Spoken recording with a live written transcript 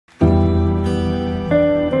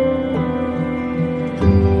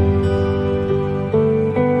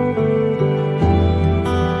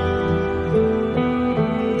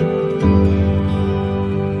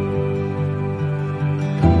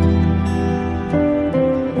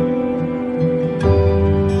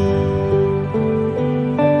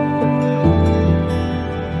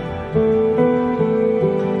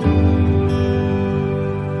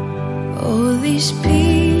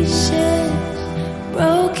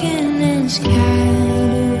broken and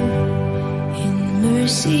scattered, in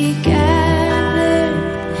mercy gathered,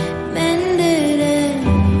 mended and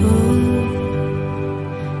whole,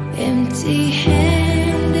 empty-handed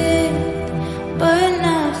but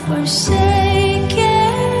not forsaken.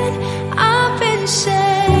 I've been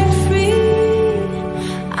set free,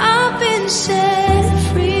 I've been set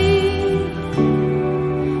free.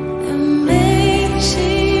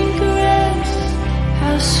 Amazing grace,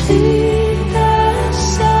 how sweet the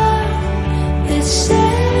sound that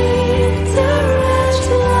saved a wretch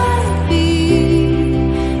like me.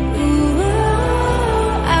 Ooh,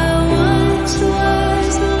 I once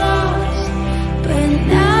was lost, but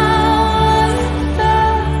now I'm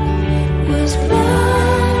found. Was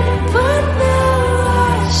blind, but now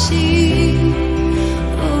I see.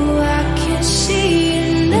 Oh, I can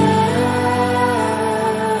see now.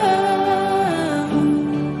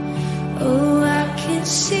 Oh, I can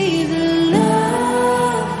see the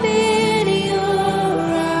love in your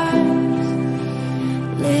eyes,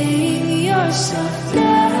 laying yourself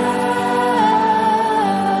down,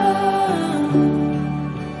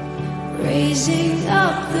 raising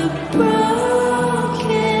up the broken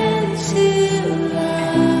to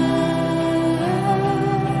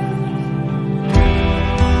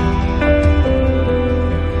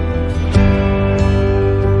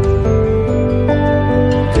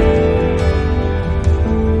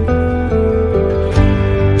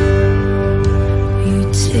You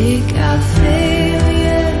take out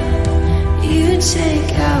failure, you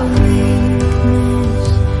take out weakness.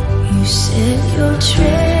 You set your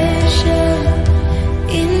treasure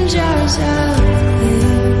in jars of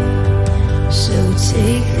clay. So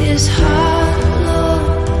take this heart,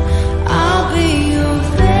 Lord, I'll be your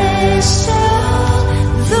vessel,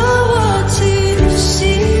 the world to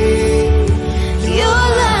see your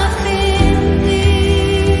life in me.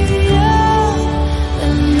 Oh,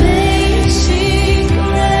 amazing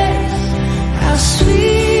grace, how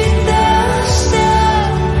sweet the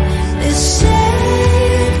sound that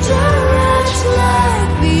saved a wretch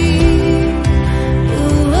like me.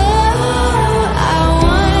 Ooh, I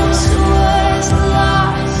once was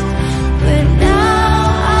lost, but now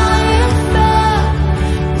I am found.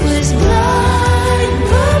 Was blind,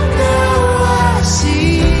 but now I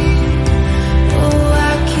see. Oh,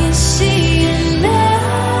 I can see it now.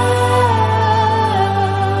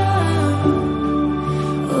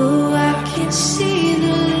 Oh, I can see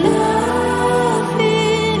the love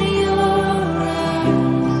in your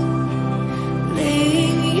eyes,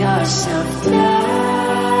 laying yourself down,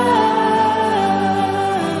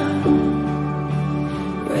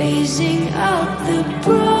 raising up the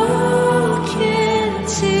broken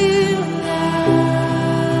to life.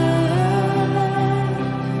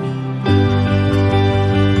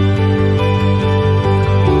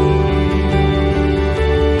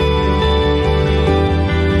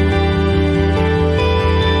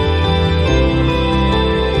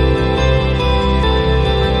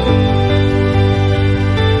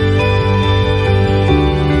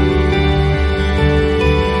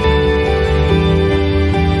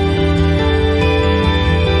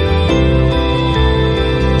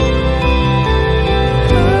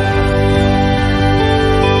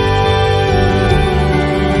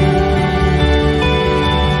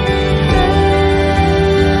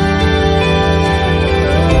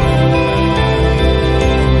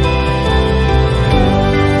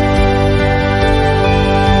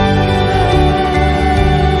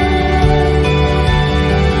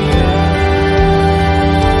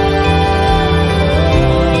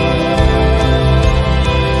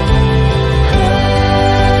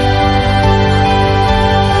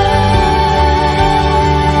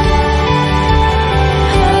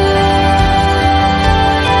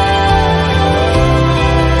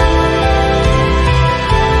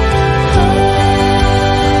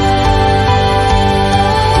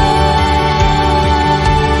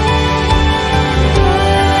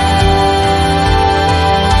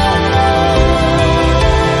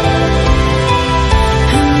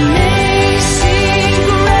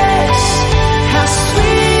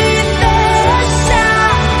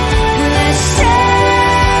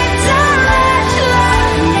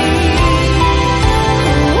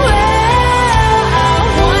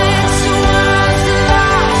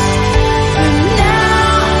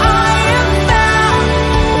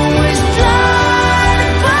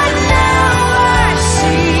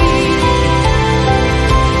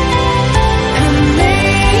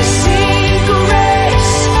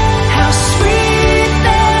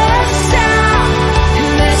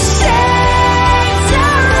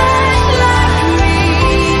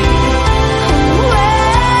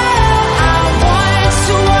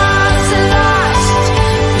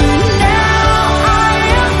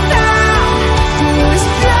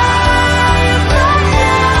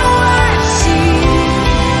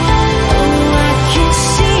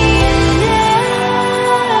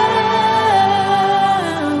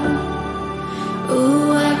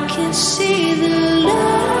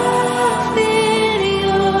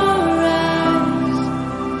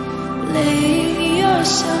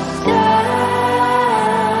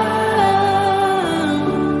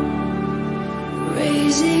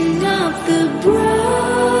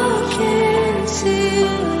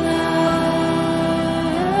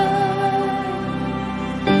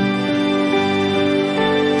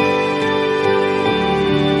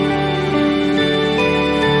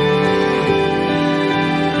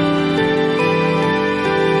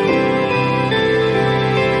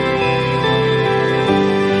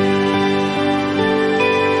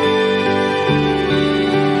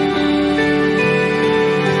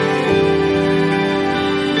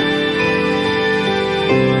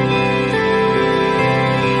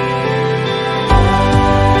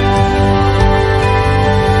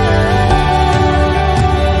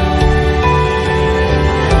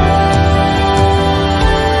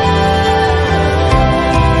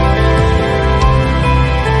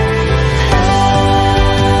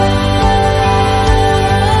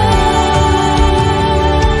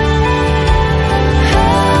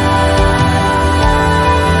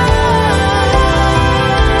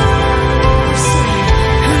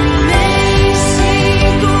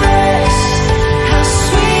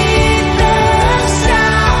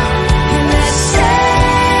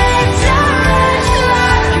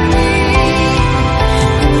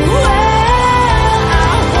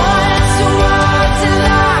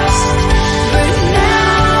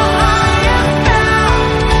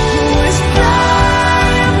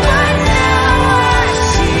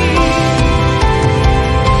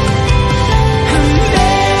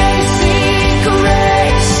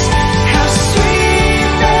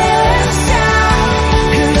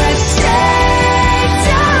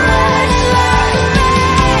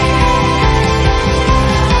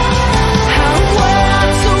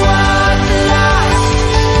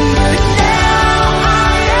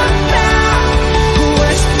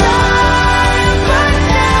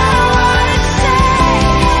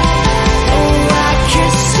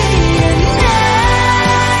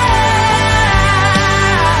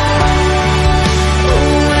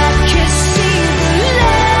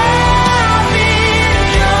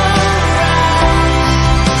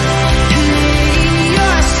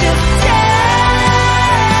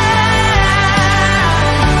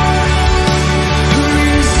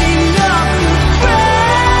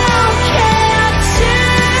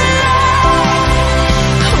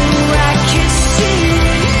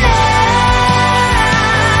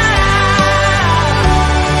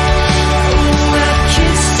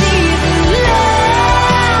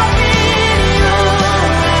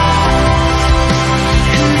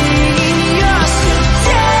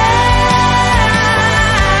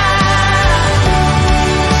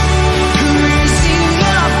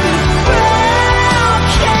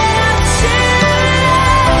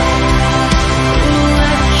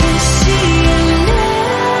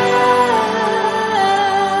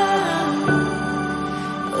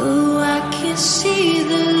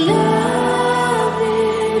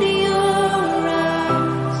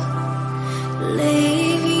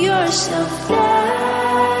 yourself